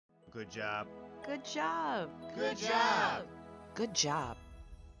Good job. Good job. Good job. Good job.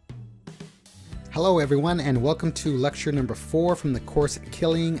 Hello everyone, and welcome to lecture number 4 from the course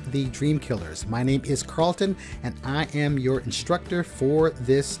Killing the Dream Killers. My name is Carlton and I am your instructor for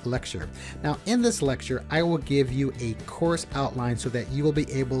this lecture. Now in this lecture I will give you a course outline so that you will be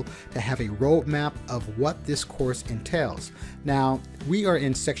able to have a roadmap of what this course entails. Now we are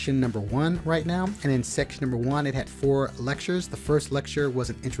in section number 1 right now, and in section number 1 it had 4 lectures. The first lecture was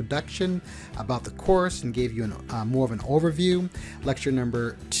an introduction about the course and gave you more of an overview. Lecture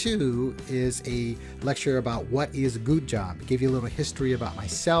number 2 is a lecture about what is a good job. It gave you a little history about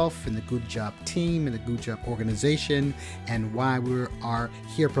myself and the good job team and the good job organization and why we are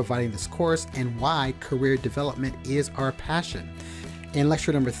here providing this course and why career development is our passion. In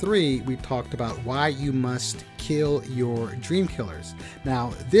lecture number 3, we talked about why you must kill your dream killers.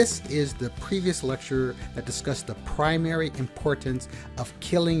 Now, this is the previous lecture that discussed the primary importance of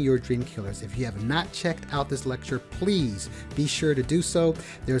killing your dream killers. If you have not checked out this lecture, please be sure to do so.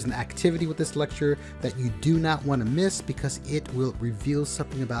 There's an activity with this lecture that you do not want to miss because it will reveal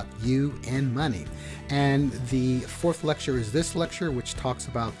something about you and money. And the 4th lecture is this lecture, which talks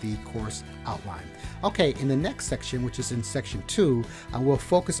about the course outline. Okay, in the next section, which is in section 2, I will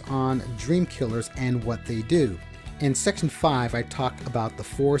focus on dream killers and what they do. In section 5, I talk about the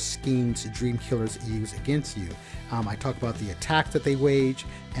 4 schemes dream killers use against you. I talk about the attacks that they wage,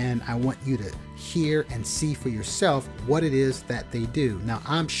 and I want you to hear and see for yourself what it is that they do. Now,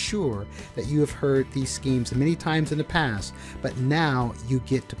 I'm sure that you have heard these schemes many times in the past, but now you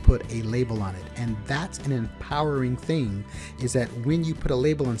get to put a label on it. And that's an empowering thing, is that when you put a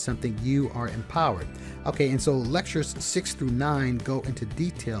label on something, you are empowered. Okay, and so lectures 6 through 9 go into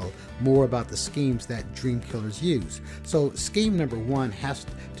detail more about the schemes that dream killers use. So scheme number 1 has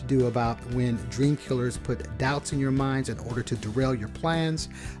to do about when dream killers put doubts in your minds in order to derail your plans.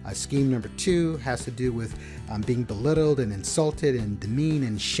 Scheme number 2 has to do with being belittled and insulted and demeaned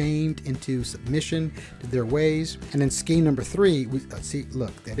and shamed into submission to their ways. And then scheme number 3, see,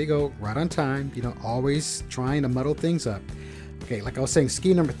 look, there they go, right on time, always trying to muddle things up. Okay, like I was saying,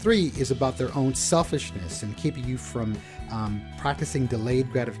 scheme number 3 is about their own selfishness and keeping you from practicing delayed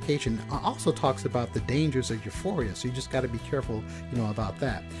gratification. It also talks about the dangers of euphoria, so you just got to be careful, about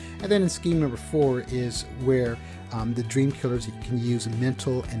that. And then in scheme number 4 is where the dream killers can use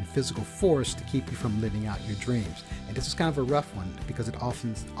mental and physical force to keep you from living out your dreams. And this is kind of a rough one because it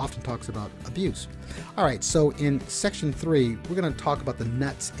often talks about abuse. All right, so in section 3, we're going to talk about the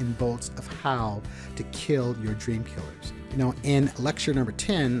nuts and bolts of how to kill your dream killers. In lecture number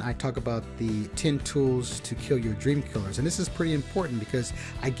 10, I talk about the 10 tools to kill your dream killers. And this is pretty important because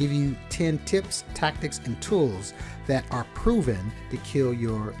I give you 10 tips, tactics, and tools that are proven to kill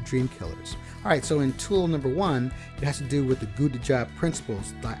your dream killers. All right, so in tool number 1, it has to do with the good job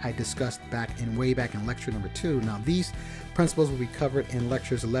principles that I discussed way back in lecture number 2. Now, these principles will be covered in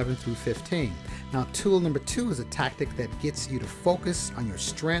lectures 11 through 15. Now, tool number 2 is a tactic that gets you to focus on your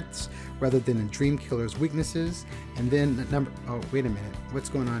strengths rather than the dream killer's weaknesses. And then oh, wait a minute, what's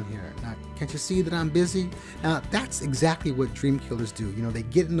going on here? Now, can't you see that I'm busy? Now, that's exactly what dream killers do. They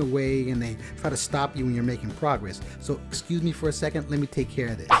get in the way and they try to stop you when you're making progress. So, excuse me for a second, let me take care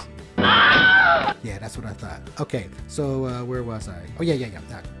of this. Yeah, that's what I thought. Okay, so where was I? Oh, yeah.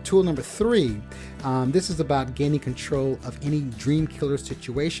 Now, tool number 3, this is about gaining control of any dream killer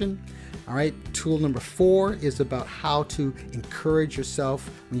situation. All right, tool number 4 is about how to encourage yourself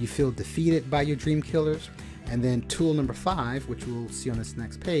when you feel defeated by your dream killers. And then tool number 5, which we'll see on this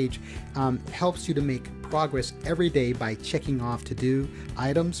next page, helps you to make progress every day by checking off to-do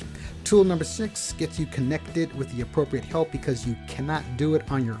items. Tool number 6 gets you connected with the appropriate help because you cannot do it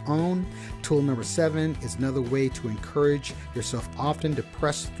on your own. Tool number 7 is another way to encourage yourself often to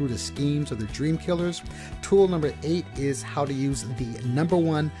press through the schemes of the dream killers. Tool number 8 is how to use the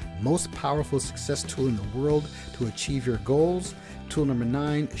 #1 most powerful success tool in the world to achieve your goals. Tool number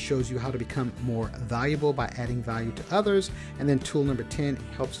 9 shows you how to become more valuable by adding value to others. And then tool number 10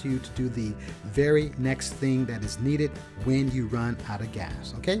 helps you to do the very next thing that is needed when you run out of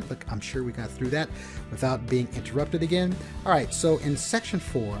gas. Okay, look, I'm sure we got through that without being interrupted again. All right, so in section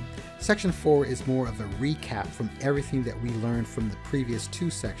 4 is more of a recap from everything that we learned from the previous 2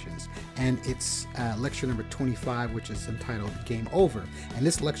 sections. And it's lecture number 25, which is entitled Game Over. And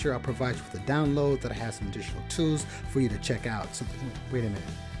this lecture I'll provide you with a download that has some additional tools for you to check out. So wait a minute.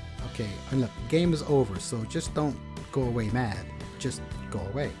 Okay, and look, game is over, so just don't go away mad. Just go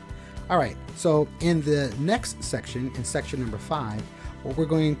away. All right, so in the next section, in section number 5, what we're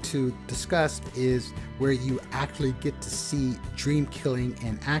going to discuss is where you actually get to see dream killing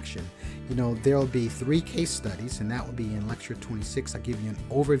in action. You know, there'll be 3 case studies, and that will be in lecture 26. I'll give you an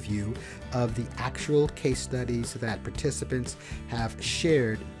overview of the actual case studies that participants have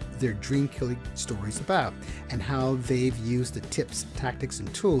shared their dream killing stories about, and how they've used the tips, tactics,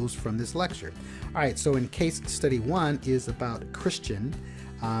 and tools from this lecture. All right, so in case study 1 is about Christian.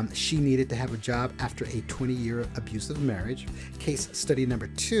 She needed to have a job after a 20-year abusive marriage. Case study number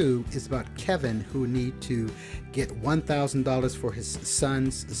 2 is about Kevin, who needed to get $1,000 for his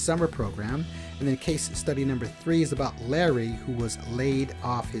son's summer program. And then case study number 3 is about Larry, who was laid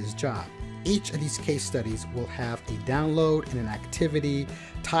off his job. Each of these case studies will have a download and an activity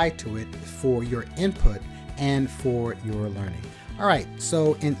tied to it for your input and for your learning. All right,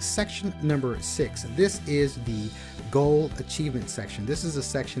 so in section number 6, this is the goal achievement section. This is a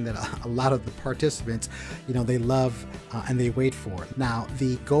section that a lot of the participants, you know, they love and they wait for. Now,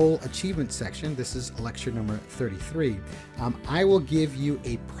 the goal achievement section, this is lecture number 33. I will give you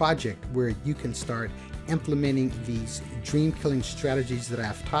a project where you can start implementing these dream killing strategies that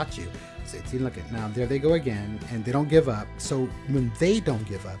I've taught you. See, look at now, there they go again, and they don't give up. So when they don't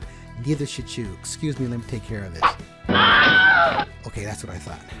give up, neither should you. Excuse me, let me take care of this. Okay, that's what I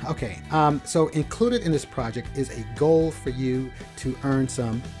thought. Okay, so included in this project is a goal for you to earn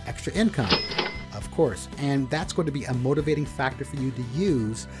some extra income, of course, and that's going to be a motivating factor for you to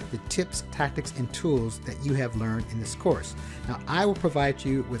use the tips, tactics, and tools that you have learned in this course. Now, I will provide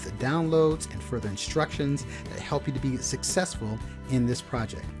you with the downloads and further instructions that help you to be successful in this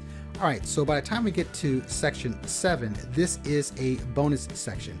project. All right, so by the time we get to section 7, this is a bonus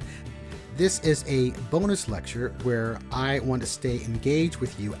section. This is a bonus lecture where I want to stay engaged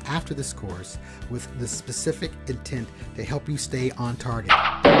with you after this course with the specific intent to help you stay on target.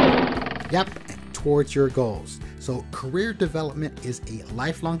 Yep, towards your goals. So career development is a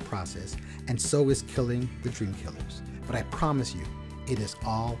lifelong process, and so is killing the dream killers. But I promise you, it is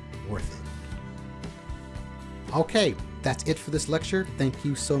all worth it. Okay, that's it for this lecture. Thank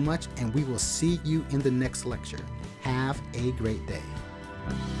you so much, and we will see you in the next lecture. Have a great day.